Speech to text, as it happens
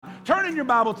in your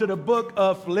Bible to the book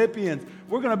of Philippians.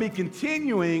 We're going to be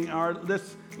continuing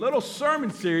this little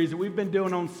sermon series that we've been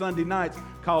doing on Sunday nights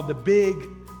called The Big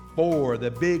Four,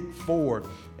 The Big Four.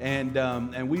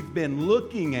 And we've been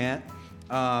looking at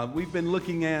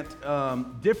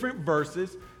different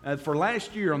verses for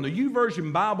last year on the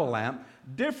YouVersion Bible app,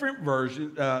 different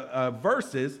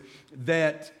verses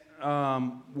that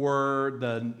were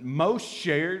the most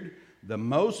shared, the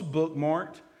most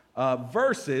bookmarked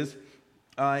verses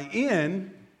off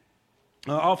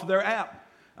of their app.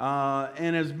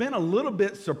 And it's been a little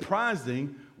bit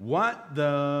surprising which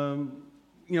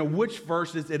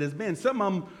verses it has been. Some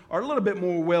of them are a little bit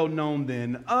more well-known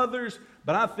than others,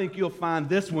 but I think you'll find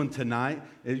this one tonight.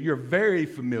 You're very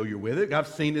familiar with it. I've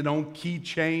seen it on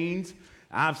keychains.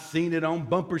 I've seen it on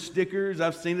bumper stickers.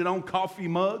 I've seen it on coffee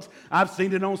mugs. I've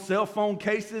seen it on cell phone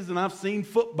cases, and I've seen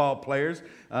football players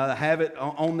have it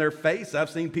on their face. I've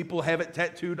seen people have it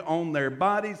tattooed on their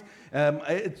bodies.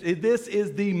 This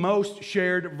is the most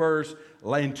shared verse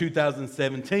in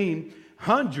 2017.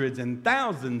 Hundreds and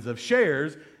thousands of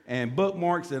shares and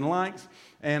bookmarks and likes.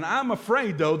 And I'm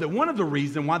afraid, though, that one of the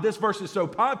reasons why this verse is so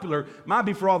popular might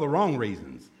be for all the wrong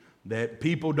reasons. That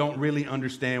people don't really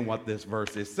understand what this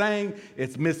verse is saying.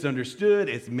 It's misunderstood.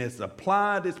 It's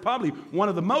misapplied. It's probably one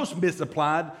of the most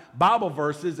misapplied Bible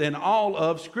verses in all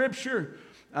of Scripture.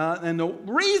 And the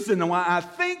reason why I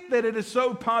think that it is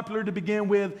so popular to begin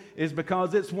with is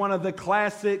because it's one of the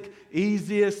classic,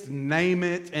 easiest, name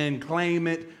it and claim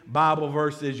it Bible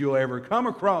verses you'll ever come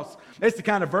across. It's the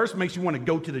kind of verse that makes you want to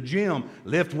go to the gym,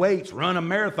 lift weights, run a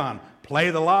marathon,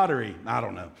 play the lottery. I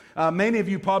don't know. Many of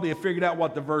you probably have figured out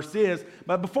what the verse is.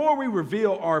 But before we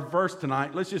reveal our verse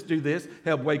tonight, let's just do this,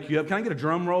 help wake you up. Can I get a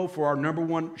drum roll for our number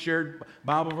one shared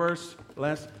Bible verse?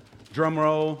 Les, drum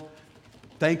roll.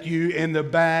 Thank you in the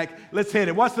back. Let's hit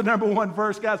it. What's the number one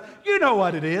verse, guys? You know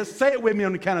what it is. Say it with me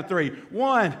on the count of three.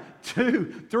 1,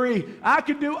 2, 3. I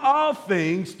can do all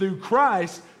things through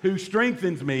Christ who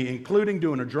strengthens me, including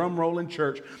doing a drum roll in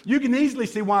church. You can easily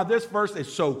see why this verse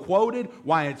is so quoted,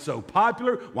 why it's so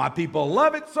popular, why people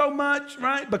love it so much,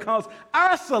 right? Because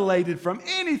isolated from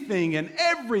anything and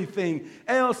everything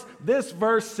else, this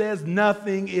verse says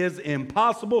nothing is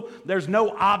impossible. There's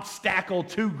no obstacle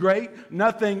too great,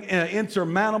 nothing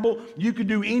insurmountable. You can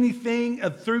do anything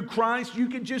through Christ. You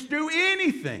can just do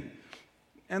anything.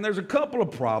 And there's a couple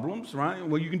of problems, right?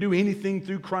 Well, you can do anything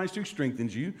through Christ who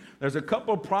strengthens you. There's a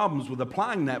couple of problems with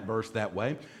applying that verse that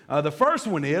way. The first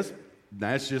one is,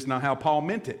 that's just not how Paul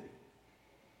meant it.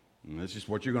 And that's just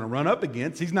what you're going to run up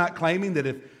against. He's not claiming that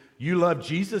if you love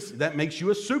Jesus, that makes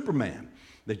you a Superman.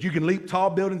 That you can leap tall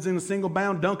buildings in a single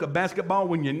bound, dunk a basketball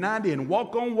when you're 90, and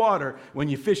walk on water when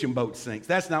your fishing boat sinks.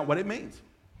 That's not what it means.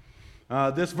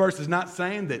 This verse is not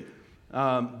saying that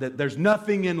there's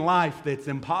nothing in life that's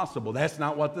impossible. That's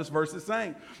not what this verse is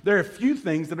saying. There are a few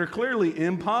things that are clearly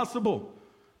impossible.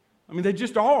 I mean, they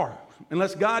just are,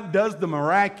 unless God does the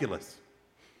miraculous.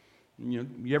 You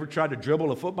ever tried to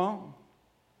dribble a football?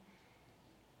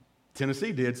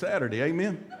 Tennessee did Saturday,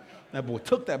 amen? That boy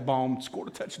took that ball and scored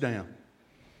a touchdown.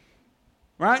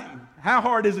 Right? How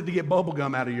hard is it to get bubble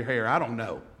gum out of your hair? I don't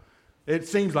know. It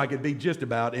seems like it'd be just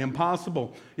about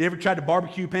impossible. You ever tried to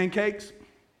barbecue pancakes?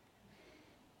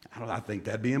 I think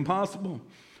that'd be impossible.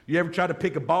 You ever try to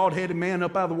pick a bald-headed man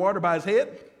up out of the water by his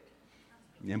head?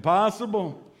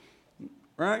 Impossible,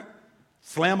 right?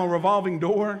 Slam a revolving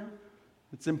door?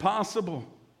 It's impossible.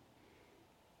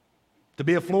 To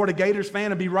be a Florida Gators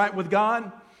fan and be right with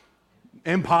God?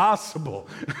 Impossible.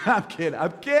 I'm kidding.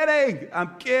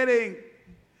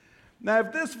 Now,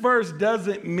 if this verse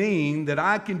doesn't mean that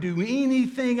I can do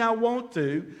anything I want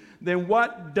to, then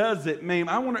what does it mean?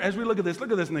 I wonder, as we look at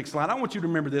this next slide. I want you to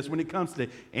remember this when it comes to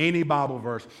any Bible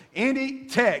verse. Any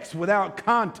text without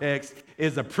context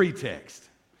is a pretext.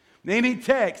 Any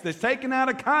text that's taken out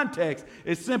of context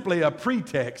is simply a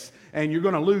pretext, and you're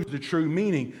going to lose the true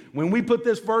meaning. When we put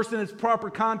this verse in its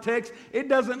proper context, it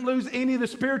doesn't lose any of the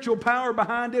spiritual power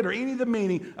behind it or any of the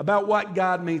meaning about what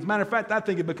God means. Matter of fact, I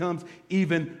think it becomes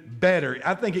even better.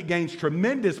 I think it gains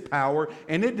tremendous power,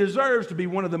 and it deserves to be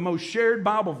one of the most shared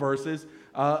Bible verses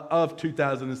of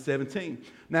 2017.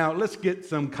 Now, let's get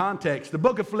some context. The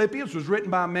book of Philippians was written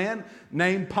by a man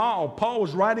named Paul. Paul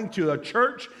was writing to a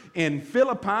church in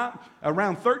Philippi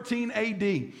around 13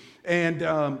 AD.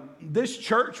 And this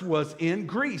church was in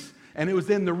Greece. And it was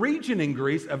in the region in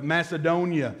Greece of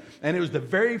Macedonia. And it was the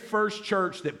very first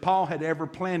church that Paul had ever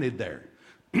planted there.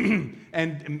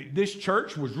 And this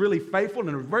church was really faithful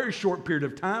in a very short period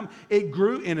of time. It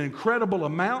grew in an incredible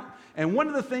amount. And one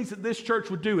of the things that this church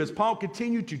would do as Paul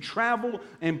continued to travel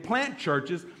and plant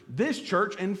churches, this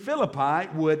church in Philippi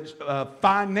would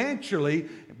financially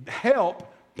help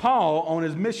Paul on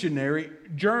his missionary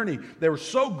journey. They were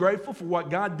so grateful for what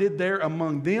God did there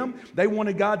among them. They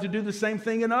wanted God to do the same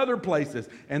thing in other places,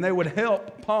 and they would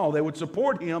help Paul. They would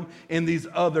support him in these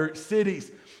other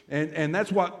cities. And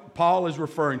that's what Paul is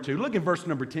referring to. Look at verse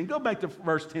number 10. Go back to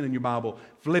verse 10 in your Bible.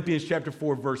 Philippians chapter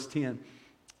 4, verse 10.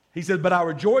 He says, "But I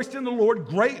rejoiced in the Lord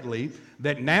greatly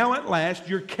that now at last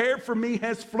your care for me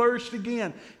has flourished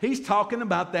again." He's talking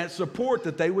about that support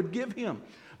that they would give him.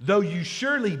 "Though you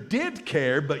surely did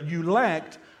care, but you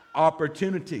lacked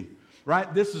opportunity."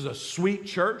 Right? This is a sweet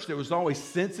church that was always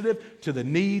sensitive to the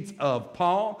needs of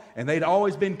Paul, and they'd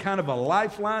always been kind of a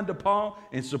lifeline to Paul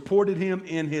and supported him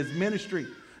in his ministry.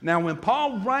 Now, when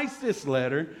Paul writes this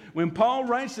letter,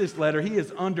 he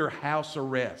is under house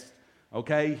arrest.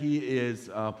 Okay? He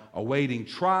is awaiting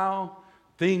trial.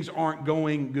 Things aren't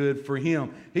going good for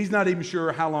him. He's not even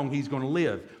sure how long he's going to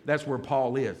live. That's where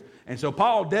Paul is. And so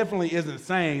Paul definitely isn't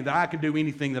saying that I can do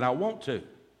anything that I want to.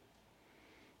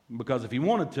 Because if he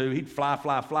wanted to, he'd fly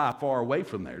far away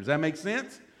from there. Does that make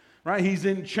sense? Right? He's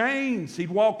in chains.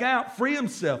 He'd walk out, free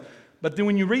himself. But then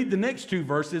when you read the next two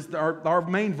verses, our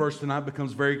main verse tonight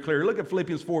becomes very clear. Look at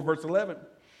Philippians 4, verse 11.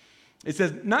 It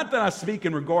says, "Not that I speak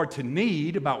in regard to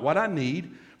need, about what I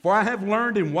need, for I have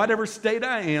learned in whatever state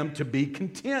I am to be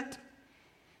content.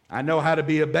 I know how to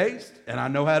be abased, and I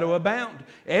know how to abound.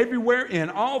 Everywhere in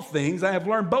all things I have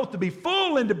learned both to be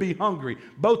full and to be hungry,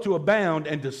 both to abound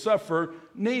and to suffer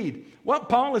need." What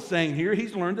Paul is saying here,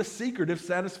 he's learned a secret of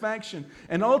satisfaction.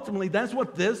 And ultimately, that's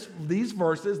what these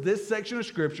verses, this section of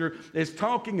Scripture is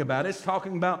talking about. It's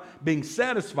talking about being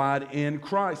satisfied in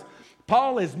Christ.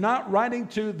 Paul is not writing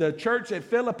to the church at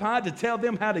Philippi to tell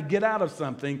them how to get out of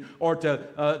something or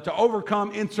to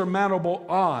overcome insurmountable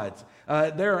odds.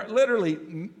 They're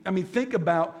literally, think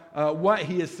about what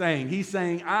he is saying. He's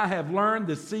saying, I have learned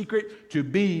the secret to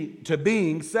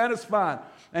being satisfied.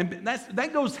 And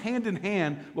that goes hand in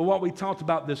hand with what we talked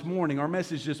about this morning, our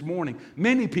message this morning.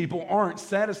 Many people aren't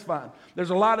satisfied. There's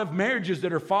a lot of marriages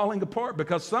that are falling apart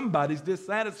because somebody's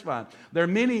dissatisfied. There are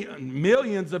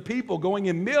millions of people going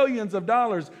in millions of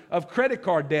dollars of credit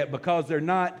card debt because they're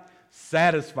not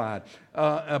satisfied.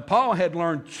 Paul had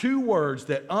learned two words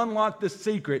that unlock the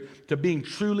secret to being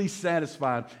truly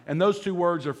satisfied. And those two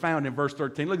words are found in verse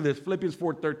 13. Look at this, Philippians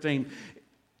 4:13.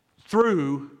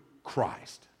 Through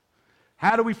Christ.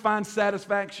 How do we find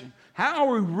satisfaction? How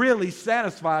are we really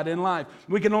satisfied in life?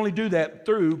 We can only do that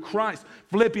through Christ.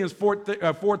 Philippians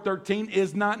 4:13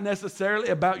 is not necessarily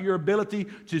about your ability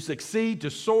to succeed,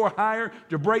 to soar higher,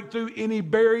 to break through any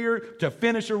barrier, to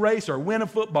finish a race or win a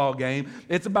football game.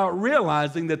 It's about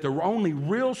realizing that the only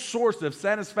real source of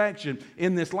satisfaction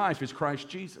in this life is Christ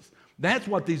Jesus. That's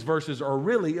what these verses are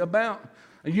really about.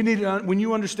 And you need to, when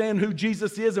you understand who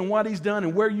Jesus is and what he's done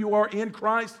and where you are in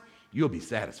Christ, you'll be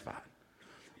satisfied.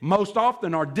 Most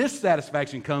often, our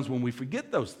dissatisfaction comes when we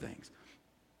forget those things.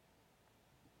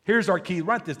 Here's our key,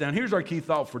 write this down. Here's our key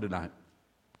thought for tonight.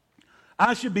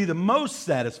 I should be the most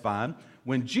satisfied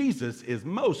when Jesus is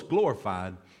most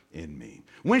glorified in me.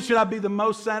 When should I be the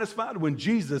most satisfied? When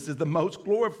Jesus is the most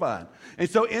glorified. And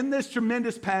so in this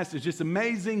tremendous passage, this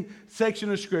amazing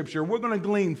section of Scripture, we're going to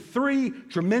glean three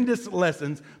tremendous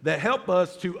lessons that help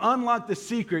us to unlock the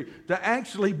secret to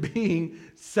actually being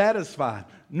satisfied.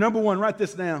 Number one, write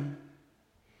this down.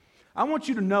 I want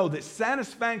you to know that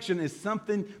satisfaction is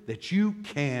something that you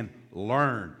can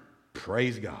learn.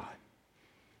 Praise God.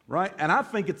 Right? And I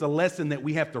think it's a lesson that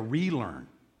we have to relearn.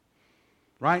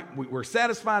 Right? We're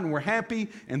satisfied and we're happy.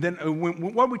 And then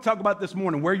what we talk about this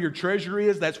morning, where your treasure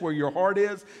is, that's where your heart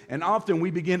is. And often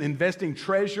we begin investing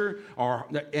treasure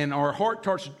and our heart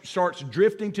starts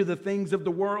drifting to the things of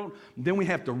the world. Then we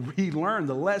have to relearn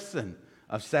the lesson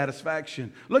of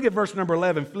satisfaction. Look at verse number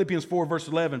 11, Philippians 4, verse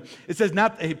 11. It says,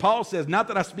 Paul says, not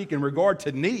that I speak in regard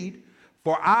to need,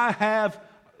 for I have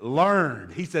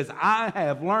learned. He says, I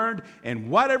have learned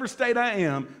in whatever state I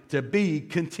am to be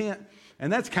content.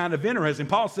 And that's kind of interesting.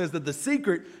 Paul says that the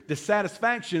secret to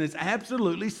satisfaction is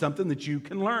absolutely something that you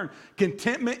can learn.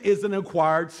 Contentment is an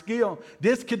acquired skill.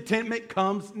 Discontentment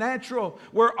comes natural.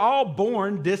 We're all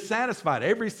born dissatisfied,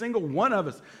 every single one of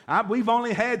us. We've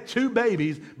only had 2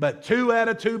 babies, but 2 out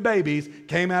of 2 babies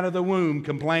came out of the womb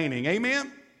complaining.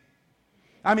 Amen?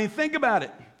 I mean, think about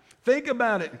it. Think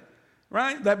about it.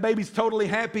 Right? That baby's totally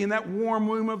happy in that warm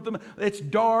womb of them. It's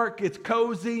dark. It's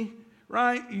cozy.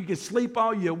 Right? You can sleep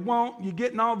all you want. You're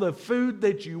getting all the food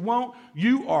that you want.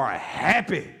 You are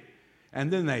happy. And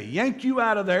then they yank you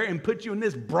out of there and put you in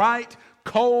this bright,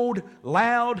 cold,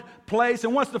 loud place.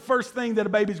 And what's the first thing that a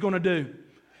baby's going to do?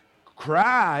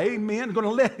 Cry. Amen. Going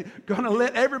to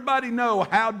let everybody know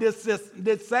how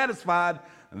dissatisfied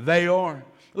they are.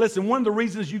 Listen, one of the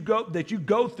reasons you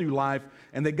go through life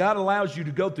and that God allows you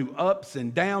to go through ups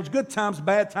and downs, good times,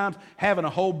 bad times, having a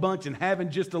whole bunch and having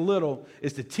just a little,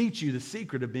 is to teach you the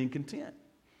secret of being content.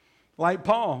 Like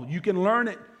Paul, you can learn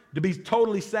it to be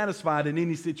totally satisfied in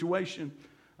any situation.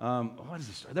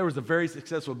 There was a very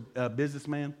successful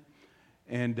businessman,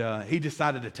 and he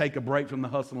decided to take a break from the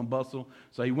hustle and bustle.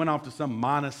 So he went off to some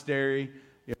monastery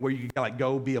where you could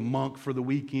go be a monk for the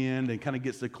weekend and kind of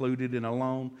get secluded and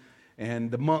alone.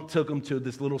 And the monk took him to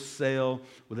this little cell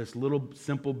with this little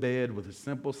simple bed with a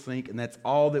simple sink, and that's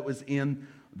all that was in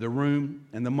the room.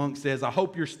 And the monk says, I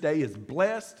hope your stay is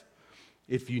blessed.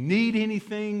 If you need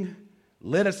anything,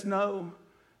 let us know,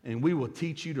 and we will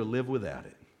teach you to live without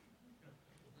it.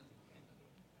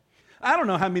 I don't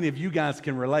know how many of you guys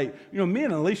can relate. Me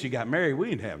and Alicia got married. We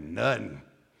didn't have nothing.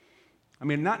 I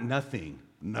mean, not nothing,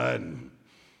 nothing.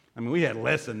 I mean, we had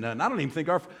less than nothing. I don't even think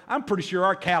I'm pretty sure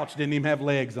our couch didn't even have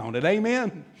legs on it.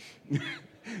 Amen?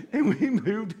 And we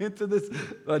moved into this.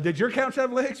 Did your couch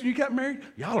have legs when you got married?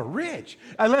 Y'all are rich.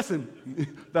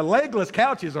 Listen, the legless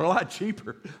couches are a lot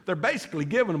cheaper. They're basically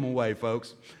giving them away,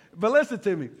 folks. But listen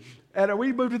to me. And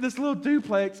we moved to this little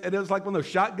duplex, and it was like one of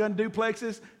those shotgun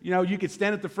duplexes. You could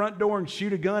stand at the front door and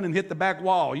shoot a gun and hit the back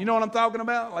wall. You know what I'm talking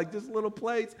about? Like this little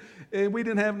place. And we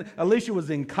didn't have, Alicia was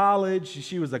in college.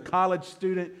 She was a college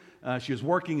student. She was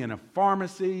working in a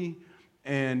pharmacy,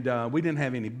 and we didn't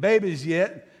have any babies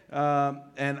yet.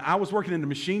 And I was working in the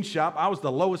machine shop. I was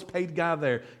the lowest paid guy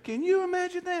there. Can you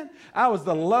imagine that? I was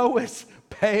the lowest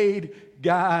paid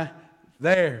guy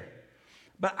there.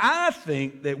 But I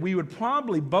think that we would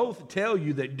probably both tell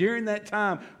you that during that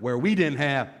time where we didn't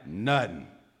have nothing,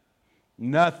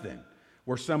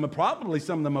 were probably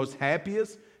some of the most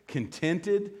happiest,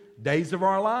 contented days of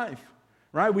our life,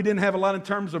 right? We didn't have a lot in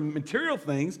terms of material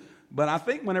things, but I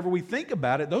think whenever we think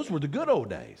about it, those were the good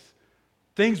old days.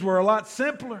 Things were a lot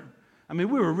simpler. I mean,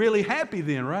 we were really happy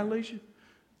then, right, Alicia?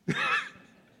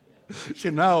 She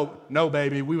said, no,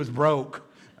 baby, we was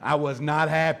broke. I was not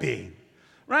happy.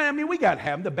 Right? I mean, we got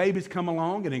happy. The babies come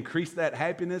along and increase that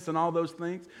happiness and all those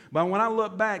things. But when I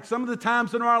look back, some of the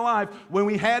times in our life when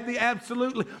we had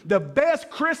the best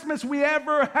Christmas we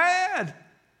ever had,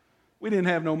 we didn't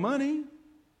have no money.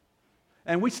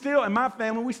 And in my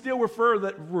family, we still refer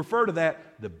to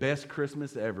that the best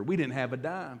Christmas ever. We didn't have a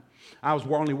dime. I was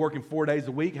only working 4 days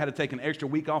a week, had to take an extra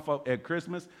week off at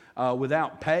Christmas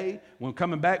without pay. When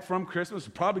coming back from Christmas,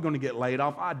 probably going to get laid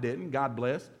off. I didn't, God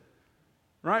bless.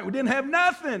 Right? We didn't have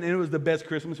nothing, and it was the best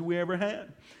Christmas we ever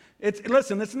had.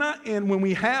 It's not when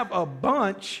we have a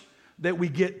bunch that we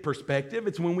get perspective.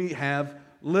 It's when we have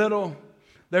little.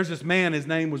 There's this man, his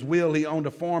name was Will. He owned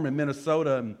a farm in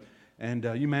Minnesota, and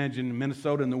you imagine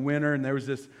Minnesota in the winter, and there was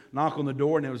this knock on the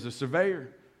door, and there was a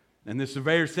surveyor. And the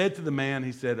surveyor said to the man,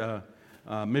 he said,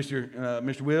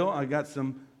 Mr. Will, I got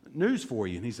some news for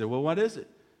you. And he said, well, what is it?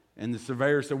 And the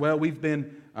surveyor said, well, we've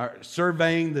been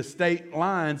surveying the state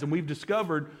lines, and we've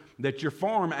discovered that your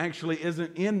farm actually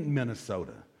isn't in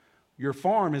Minnesota. Your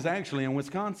farm is actually in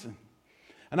Wisconsin.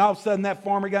 And all of a sudden, that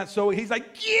farmer he's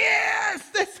like, yes,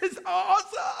 this is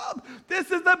awesome.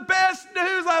 This is the best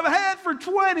news I've had for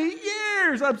 20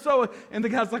 years. And the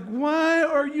guy's like, why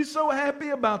are you so happy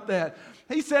about that?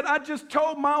 He said, I just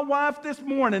told my wife this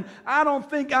morning, I don't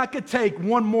think I could take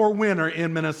one more winter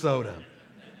in Minnesota.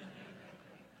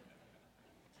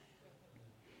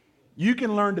 You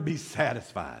can learn to be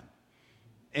satisfied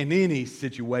in any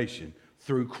situation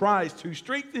through Christ who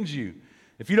strengthens you.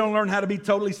 If you don't learn how to be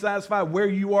totally satisfied where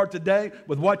you are today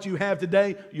with what you have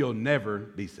today, you'll never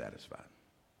be satisfied.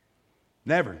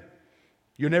 Never.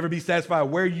 You'll never be satisfied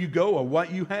where you go or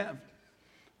what you have.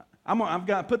 I've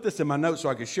got to put this in my notes so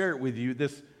I can share it with you.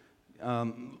 This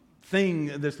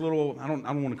this little, I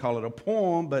don't want to call it a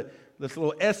poem, but this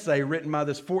little essay written by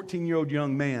this 14-year-old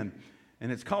young man.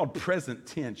 And it's called Present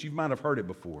Tense. You might have heard it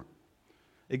before.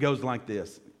 It goes like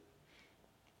this.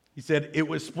 He said, it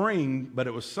was spring, but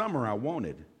it was summer I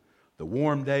wanted. The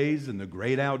warm days and the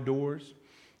great outdoors.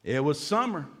 It was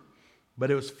summer,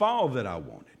 but it was fall that I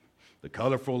wanted. The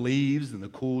colorful leaves and the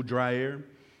cool, dry air.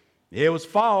 It was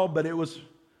fall, but it was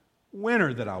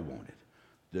winter that I wanted.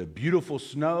 The beautiful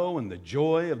snow and the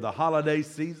joy of the holiday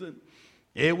season.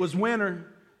 It was winter,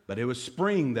 but it was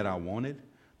spring that I wanted.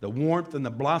 The warmth and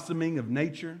the blossoming of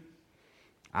nature.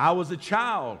 I was a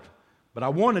child, but I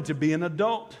wanted to be an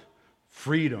adult.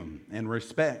 Freedom and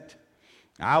respect.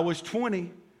 I was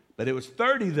 20, but it was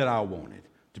 30 that I wanted,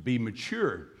 to be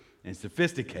mature and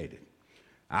sophisticated.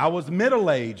 I was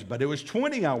middle-aged, but it was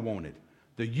 20 I wanted,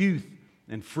 the youth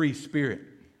and free spirit.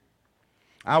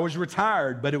 I was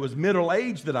retired, but it was middle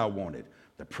age that I wanted,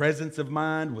 the presence of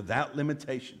mind without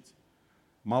limitations.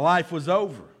 My life was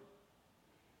over,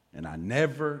 and I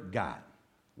never got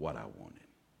what I wanted.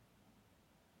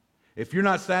 If you're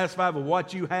not satisfied with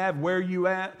what you have, where you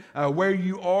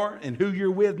are, and who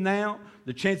you're with now,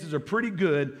 the chances are pretty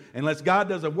good, unless God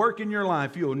does a work in your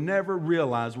life, you'll never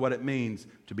realize what it means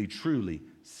to be truly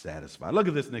satisfied. Look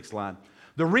at this next slide.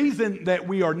 The reason that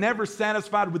we are never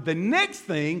satisfied with the next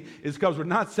thing is because we're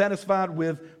not satisfied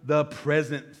with the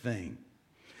present thing.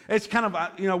 It's kind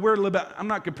of, we're a little bit, I'm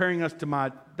not comparing us to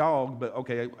my dog, but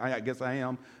okay, I guess I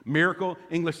am. Miracle,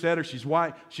 English setter, she's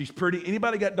white, she's pretty.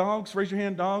 Anybody got dogs? Raise your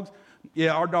hand, dogs.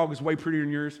 Yeah, our dog is way prettier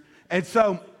than yours. And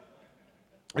so,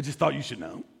 I just thought you should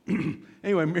know.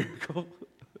 Anyway, Miracle,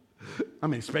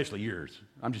 especially yours.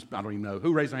 I don't even know.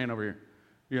 Who raised their hand over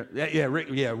here?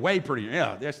 Yeah, way prettier.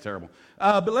 Yeah, that's terrible.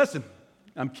 But listen,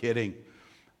 I'm kidding.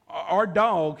 Our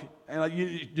dog,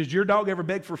 does your dog ever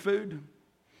beg for food?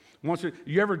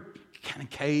 You ever kind of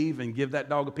cave and give that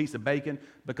dog a piece of bacon?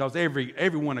 Because every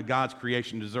one of God's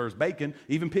creation deserves bacon,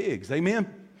 even pigs. Amen?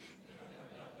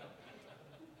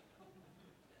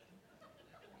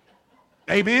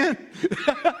 Amen?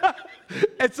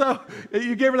 And so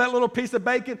you give her that little piece of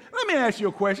bacon. Let me ask you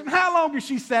a question. How long is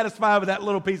she satisfied with that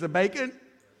little piece of bacon?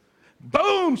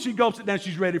 Boom, she gulps it down.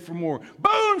 She's ready for more.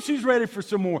 Boom, she's ready for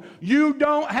some more. You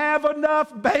don't have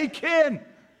enough bacon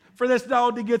for this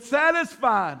dog to get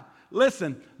satisfied.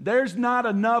 Listen, there's not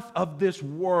enough of this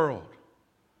world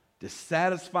to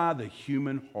satisfy the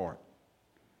human heart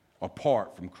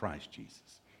apart from Christ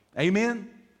Jesus. Amen?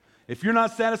 If you're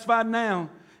not satisfied now,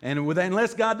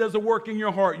 unless God does a work in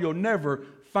your heart, you'll never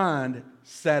find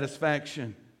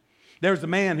satisfaction. There was a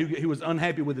man who was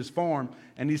unhappy with his farm,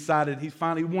 and he decided he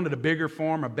wanted a bigger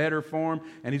farm, a better farm,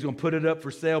 and he's going to put it up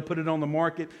for sale, put it on the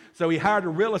market. So he hired a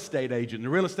real estate agent. The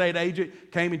real estate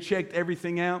agent came and checked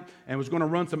everything out and was going to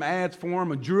run some ads for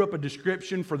him and drew up a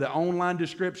description for the online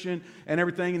description and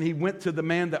everything. And he went to the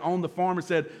man that owned the farm and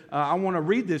said, I want to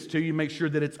read this to you, make sure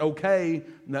that it's okay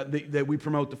that we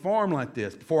promote the farm like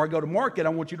this. Before I go to market, I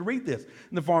want you to read this.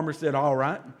 And the farmer said, all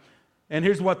right. And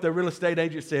here's what the real estate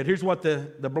agent said. Here's what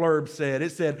the blurb said.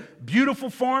 It said, beautiful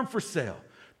farm for sale.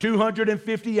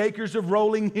 250 acres of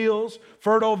rolling hills,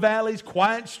 fertile valleys,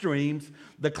 quiet streams.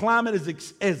 The climate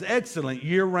is excellent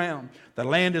year-round. The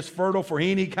land is fertile for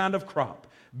any kind of crop.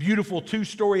 Beautiful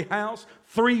 2-story house,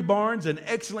 3 barns in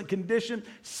excellent condition,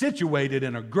 situated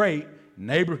in a great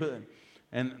neighborhood.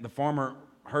 And the farmer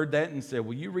heard that and said,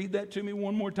 will you read that to me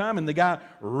one more time? And the guy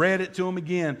read it to him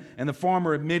again. And the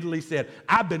farmer admittedly said,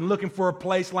 I've been looking for a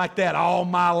place like that all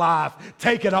my life.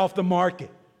 Take it off the market.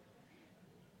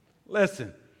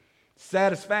 Listen,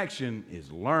 satisfaction is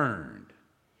learned.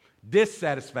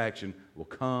 Dissatisfaction will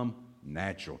come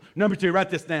natural. Number 2, write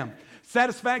this down.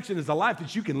 Satisfaction is a life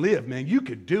that you can live, man. You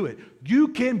can do it. You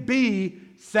can be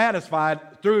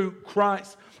satisfied through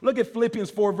Christ. Look at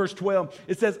Philippians 4, verse 12.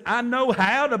 It says, I know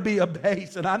how to be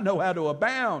abased and I know how to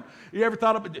abound. You ever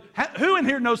thought of it? Who in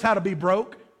here knows how to be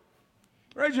broke?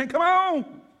 Raise your hand. Come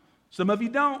on. Some of you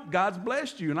don't. God's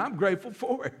blessed you, and I'm grateful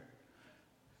for it.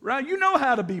 Right? You know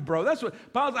how to be broke. That's what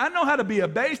Paul says. I know how to be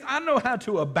abased. I know how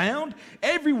to abound.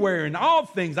 Everywhere in all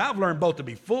things, I've learned both to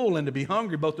be full and to be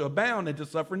hungry, both to abound and to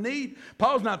suffer need.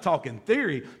 Paul's not talking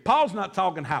theory. Paul's not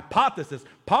talking hypothesis.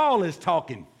 Paul is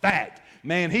talking fact.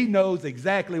 Man, he knows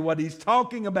exactly what he's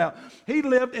talking about. He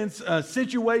lived in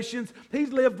situations.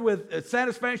 He's lived with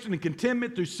satisfaction and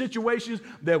contentment through situations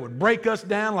that would break us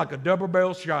down like a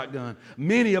double-barrel shotgun.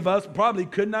 Many of us probably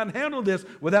could not handle this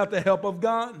without the help of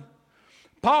God.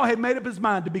 Paul had made up his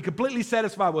mind to be completely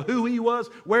satisfied with who he was,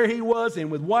 where he was,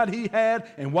 and with what he had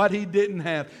and what he didn't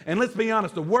have. And let's be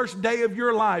honest, the worst day of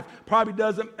your life probably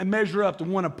doesn't measure up to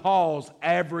one of Paul's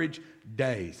average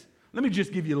days. Let me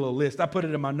just give you a little list. I put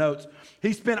it in my notes.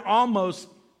 He spent almost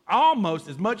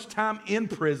as much time in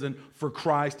prison for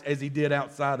Christ as he did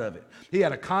outside of it. He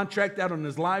had a contract out on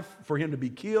his life for him to be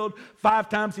killed. 5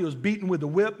 times he was beaten with a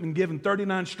whip and given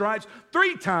 39 stripes.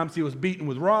 3 times he was beaten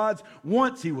with rods.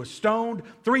 Once he was stoned.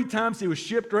 3 times he was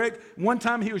shipwrecked. 1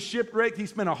 time he was shipwrecked. He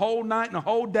spent a whole night and a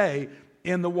whole day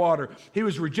in the water. He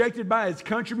was rejected by his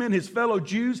countrymen, his fellow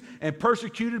Jews, and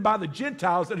persecuted by the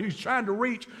Gentiles that he was trying to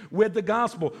reach with the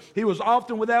gospel. He was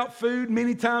often without food,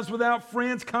 many times without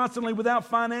friends, constantly without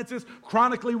finances,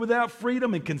 chronically without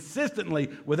freedom, and consistently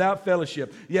without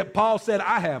fellowship. Yet Paul said,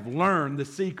 I have learned the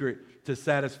secret to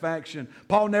satisfaction.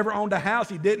 Paul never owned a house.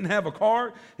 He didn't have a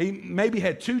car. He maybe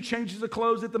had 2 changes of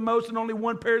clothes at the most and only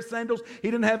 1 pair of sandals. He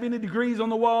didn't have any degrees on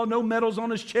the wall, no medals on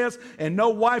his chest, and no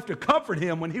wife to comfort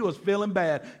him when he was feeling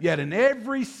bad. Yet in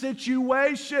every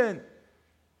situation,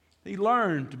 He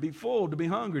learned to be full, to be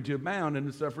hungry, to abound,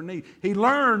 and to suffer need. He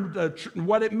learned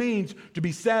what it means to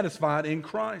be satisfied in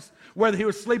Christ. Whether he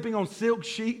was sleeping on silk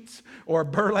sheets or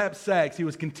burlap sacks, he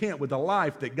was content with the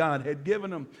life that God had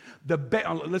given him.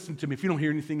 Listen to me, if you don't hear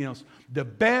anything else. The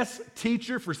best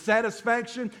teacher for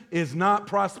satisfaction is not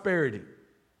prosperity.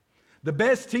 The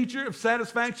best teacher of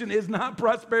satisfaction is not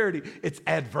prosperity. It's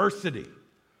adversity.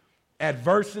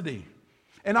 Adversity.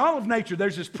 In all of nature,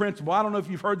 there's this principle. I don't know if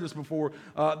you've heard this before,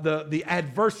 the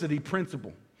adversity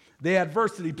principle. The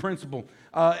adversity principle.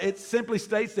 It simply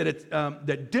states that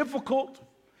that difficult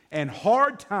and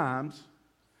hard times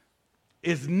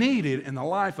is needed in the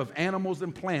life of animals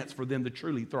and plants for them to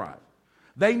truly thrive.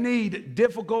 They need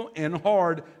difficult and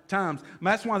hard times. And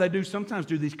that's why they sometimes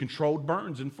do these controlled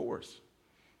burns in forests.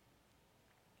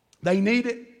 They need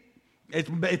it.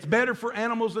 It's better for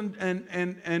animals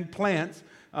and plants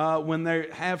when they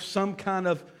have some kind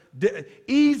of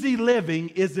easy living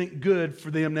isn't good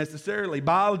for them necessarily.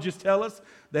 Biologists tell us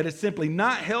that it's simply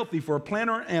not healthy for a plant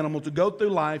or an animal to go through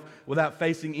life without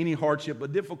facing any hardship or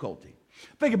difficulty.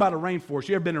 Think about a rainforest.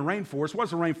 You ever been in a rainforest?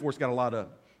 What's a rainforest? Got a lot of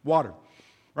water,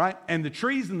 right? And the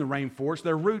trees in the rainforest,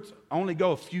 their roots only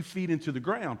go a few feet into the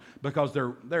ground because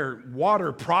they're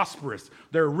water prosperous.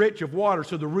 They're rich of water,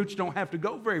 so the roots don't have to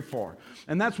go very far.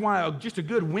 And that's why just a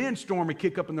good windstorm would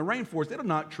kick up in the rainforest. It'll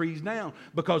knock trees down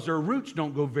because their roots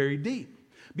don't go very deep.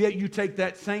 But yet you take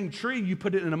that same tree, you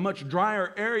put it in a much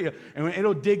drier area, and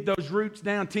it'll dig those roots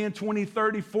down 10, 20,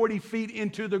 30, 40 feet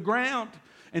into the ground.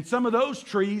 And some of those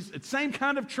trees, same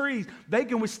kind of trees, they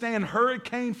can withstand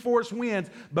hurricane force winds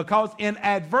because in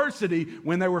adversity,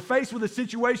 when they were faced with a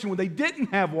situation where they didn't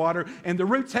have water and the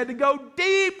roots had to go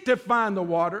deep to find the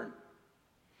water,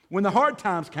 when the hard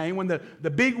times came, when the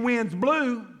big winds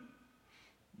blew,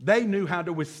 they knew how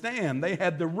to withstand. They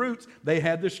had the roots, they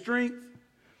had the strength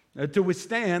to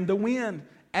withstand the wind,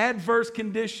 adverse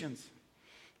conditions.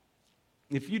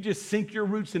 If you just sink your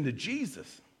roots into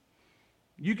Jesus,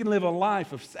 you can live a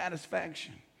life of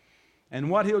satisfaction. And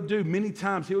what he'll do, many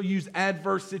times, he'll use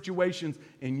adverse situations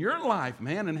in your life,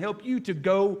 man, and help you to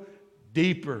go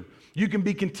deeper. You can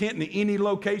be content in any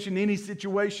location, any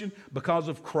situation because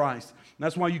of Christ. And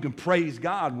that's why you can praise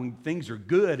God when things are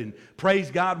good and praise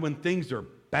God when things are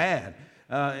bad.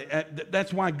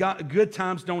 That's why good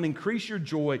times don't increase your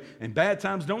joy and bad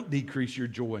times don't decrease your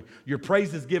joy. Your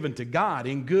praise is given to God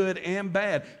in good and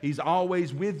bad. He's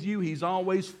always with you. He's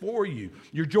always for you.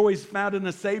 Your joy is found in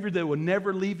a Savior that will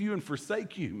never leave you and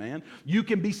forsake you, man. You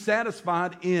can be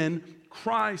satisfied in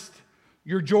Christ.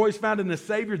 Your joy is found in a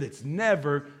Savior that's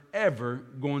never, ever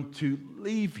going to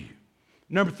leave you.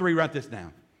 Number 3, write this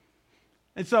down.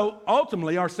 And so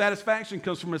ultimately our satisfaction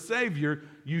comes from a Savior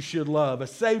you should love. A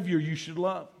Savior you should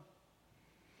love.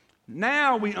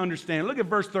 Now we understand. Look at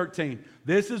verse 13.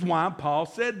 This is why Paul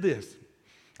said this.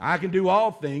 I can do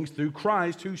all things through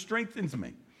Christ who strengthens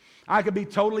me. I could be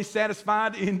totally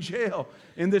satisfied in jail,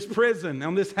 in this prison,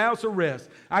 on this house arrest.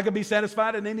 I could be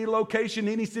satisfied in any location,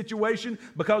 any situation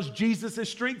because Jesus is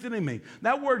strengthening me.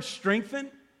 That word strengthen,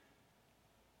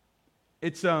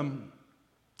 it's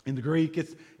in the Greek,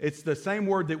 it's the same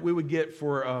word that we would get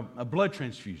for a blood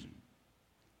transfusion.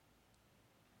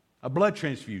 A blood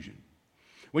transfusion.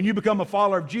 When you become a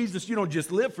follower of Jesus, you don't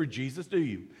just live for Jesus, do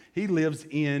you? He lives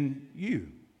in you.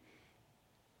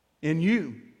 In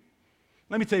you.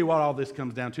 Let me tell you what all this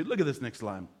comes down to. Look at this next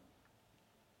slide.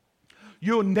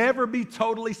 You'll never be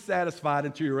totally satisfied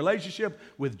until your relationship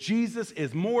with Jesus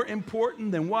is more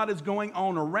important than what is going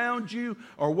on around you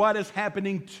or what is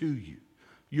happening to you.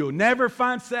 You'll never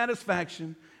find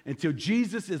satisfaction until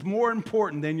Jesus is more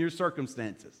important than your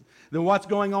circumstances, than what's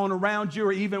going on around you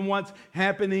or even what's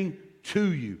happening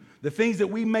to you. The things that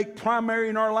we make primary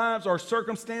in our lives, our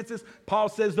circumstances, Paul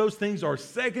says those things are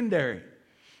secondary.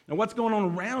 And what's going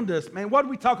on around us, man, what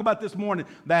did we talk about this morning?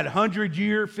 That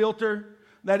 100-year filter?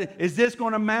 Is this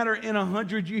going to matter in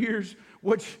 100 years?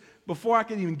 Which, before I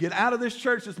could even get out of this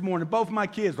church this morning, both of my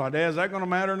kids were like, Dad, is that going to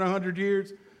matter in 100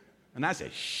 years? And I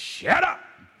said, shut up.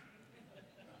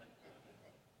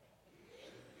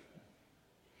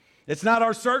 It's not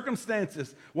our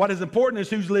circumstances. What is important is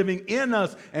who's living in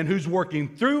us and who's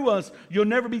working through us. You'll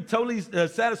never be totally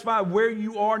satisfied where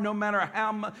you are, no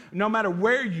matter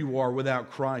where you are without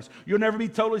Christ. You'll never be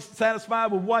totally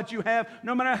satisfied with what you have,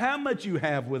 no matter how much you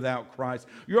have without Christ.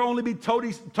 You'll only be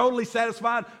totally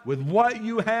satisfied with what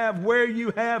you have, where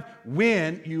you have,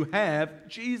 when you have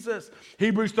Jesus.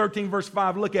 Hebrews 13 verse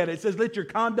 5, look at it. It says, let your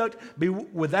conduct be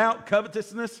without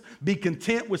covetousness. Be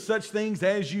content with such things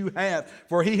as you have.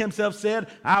 For he himself himself said,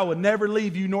 I will never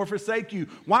leave you nor forsake you.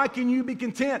 Why can you be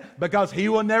content? Because he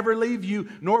will never leave you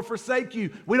nor forsake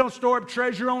you. We don't store up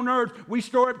treasure on earth. We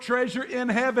store up treasure in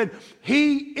heaven.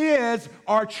 He is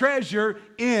our treasure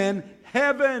in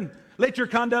heaven. Let your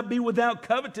conduct be without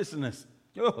covetousness.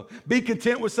 Oh, be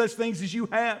content with such things as you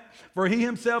have. For he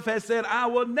himself has said, I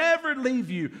will never leave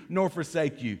you nor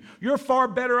forsake you. You're far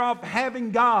better off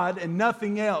having God and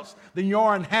nothing else than you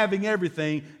are in having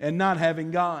everything and not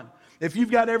having God. If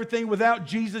you've got everything without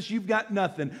Jesus, you've got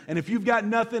nothing. And if you've got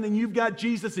nothing and you've got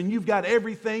Jesus and you've got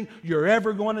everything you're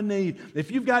ever going to need,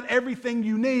 if you've got everything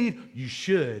you need, you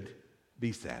should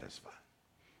be satisfied.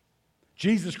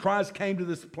 Jesus Christ came to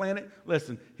this planet.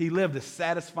 Listen, he lived a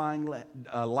satisfying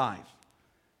life.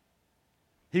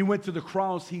 He went to the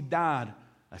cross. He died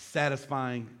a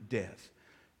satisfying death.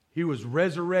 He was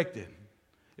resurrected.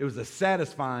 It was a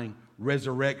satisfying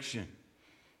resurrection.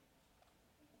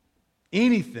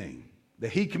 Anything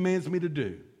that he commands me to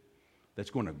do that's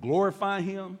going to glorify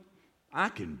him, I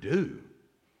can do.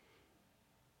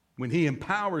 When he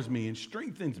empowers me and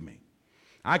strengthens me.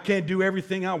 I can't do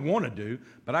everything I want to do,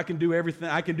 but I can do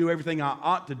everything I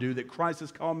ought to do that Christ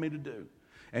has called me to do.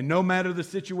 And no matter the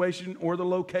situation or the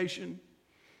location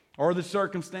or the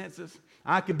circumstances,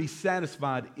 I can be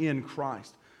satisfied in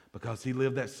Christ because he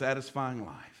lived that satisfying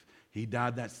life. He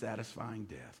died that satisfying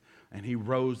death. And he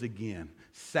rose again,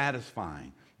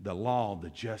 satisfying the law, the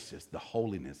justice, the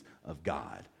holiness of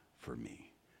God for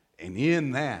me. And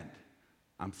in that,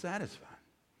 I'm satisfied.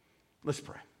 Let's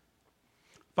pray.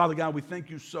 Father God, we thank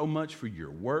you so much for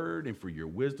your word and for your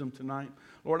wisdom tonight.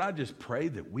 Lord, I just pray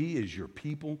that we as your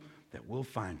people, that we'll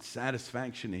find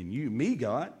satisfaction in you. Me,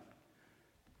 God,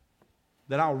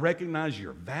 that I'll recognize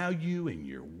your value and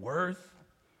your worth,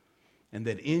 and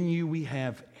that in you we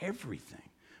have everything,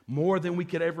 more than we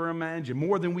could ever imagine,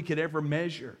 more than we could ever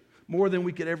measure, more than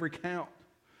we could ever count,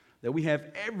 that we have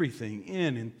everything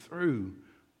in and through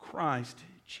Christ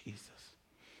Jesus.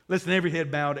 Listen, every head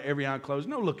bowed, every eye closed,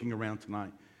 no looking around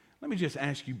tonight. Let me just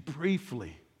ask you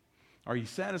briefly, are you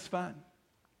satisfied?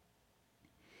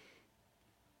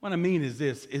 What I mean is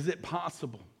this: is it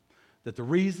possible that the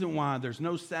reason why there's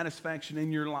no satisfaction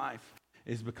in your life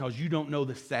is because you don't know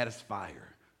the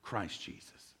satisfier, Christ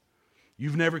Jesus?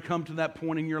 You've never come to that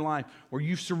point in your life where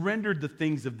you've surrendered the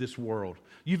things of this world.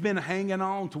 You've been hanging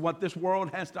on to what this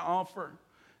world has to offer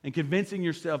and convincing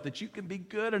yourself that you can be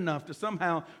good enough to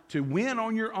somehow to win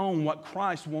on your own what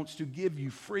Christ wants to give you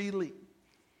freely.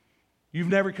 You've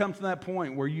never come to that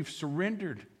point where you've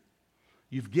surrendered.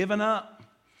 You've given up.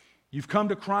 You've come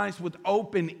to Christ with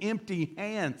open, empty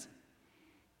hands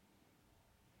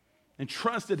and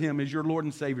trusted him as your Lord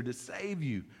and Savior to save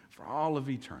you for all of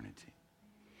eternity.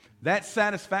 That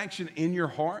satisfaction in your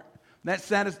heart,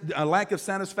 a lack of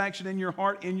satisfaction in your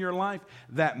heart, in your life,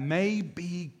 that may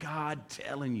be God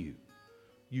telling you,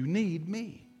 you need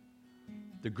me,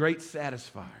 the great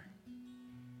satisfier.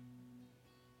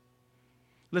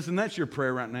 Listen, that's your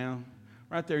prayer right now.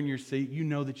 Right there in your seat, you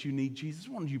know that you need Jesus.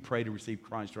 Why don't you pray to receive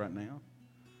Christ right now?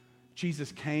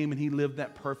 Jesus came and he lived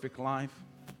that perfect life.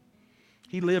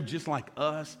 He lived just like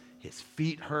us. His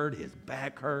feet hurt, his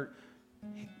back hurt.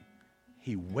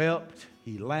 He wept,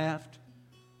 he laughed,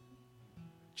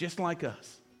 just like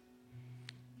us.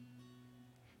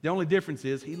 The only difference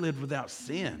is he lived without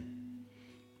sin.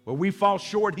 Where we fall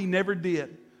short, he never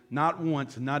did. Not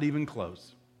once, not even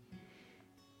close.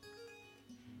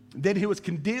 Then he was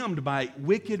condemned by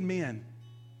wicked men.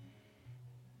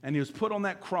 And he was put on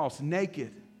that cross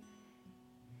naked,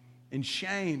 in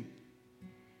shame.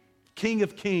 King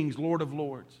of kings, Lord of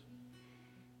lords.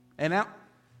 And out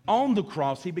on the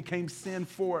cross, he became sin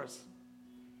for us.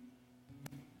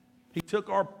 He took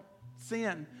our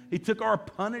sin. He took our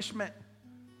punishment.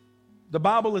 The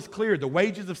Bible is clear. The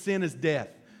wages of sin is death.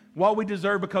 What we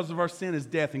deserve because of our sin is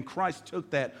death. And Christ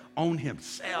took that on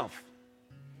himself.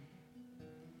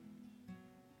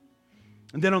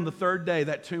 And then on the third day,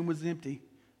 that tomb was empty.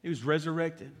 He was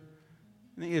resurrected.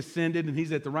 And he ascended, and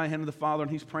he's at the right hand of the Father,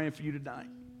 and he's praying for you tonight.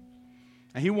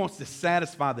 And he wants to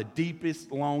satisfy the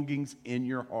deepest longings in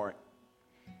your heart.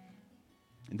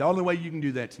 And the only way you can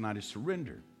do that tonight is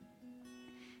surrender.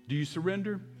 Do you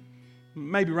surrender?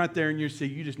 Maybe right there in your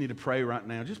seat, you just need to pray right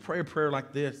now. Just pray a prayer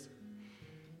like this.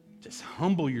 Just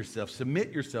humble yourself.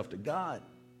 Submit yourself to God.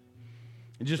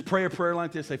 And just pray a prayer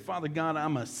like this. Say, Father God,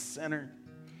 I'm a sinner.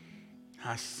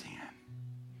 I sin.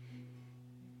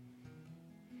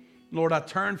 Lord, I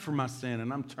turn from my sin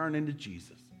and I'm turning to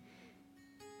Jesus.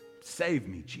 Save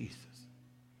me, Jesus.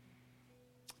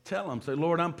 Tell him, say,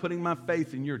 Lord, I'm putting my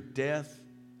faith in your death,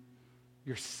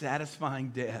 your satisfying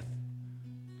death,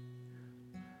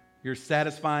 your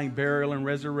satisfying burial and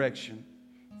resurrection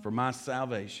for my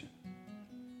salvation.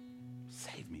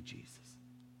 Save me, Jesus.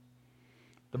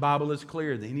 The Bible is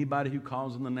clear that anybody who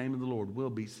calls on the name of the Lord will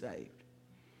be saved.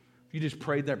 If you just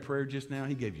prayed that prayer just now,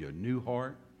 he gave you a new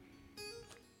heart,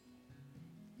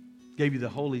 gave you the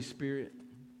Holy Spirit.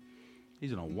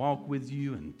 He's going to walk with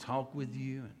you and talk with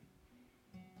you,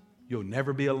 and you'll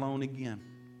never be alone again.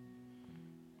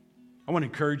 I want to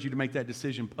encourage you to make that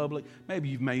decision public. Maybe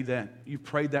you've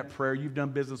prayed that prayer, you've done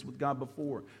business with God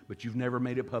before, but you've never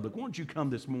made it public. Why don't you come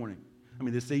this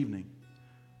evening,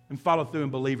 and follow through in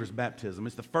believer's baptism?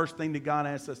 It's the first thing that God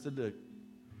asks us to do.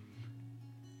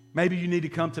 Maybe you need to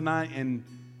come tonight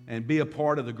and be a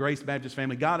part of the Grace Baptist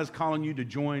family. God is calling you to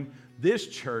join this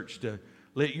church, to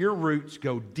let your roots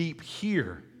go deep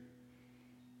here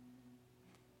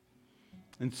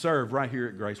and serve right here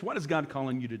at Grace. What is God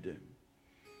calling you to do?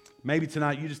 Maybe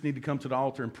tonight you just need to come to the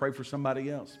altar and pray for somebody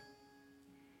else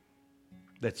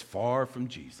that's far from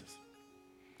Jesus.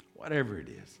 Whatever it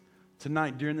is,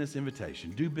 tonight during this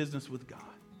invitation, do business with God.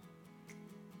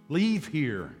 Leave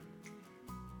here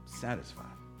satisfied.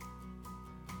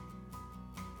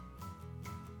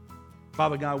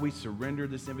 Father God, we surrender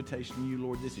this invitation to you,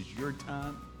 Lord. This is your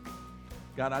time.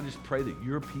 God, I just pray that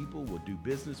your people will do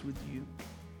business with you.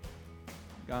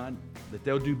 God, that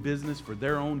they'll do business for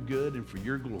their own good and for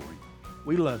your glory.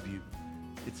 We love you.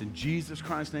 It's in Jesus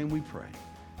Christ's name we pray.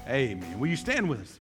 Amen. Will you stand with us?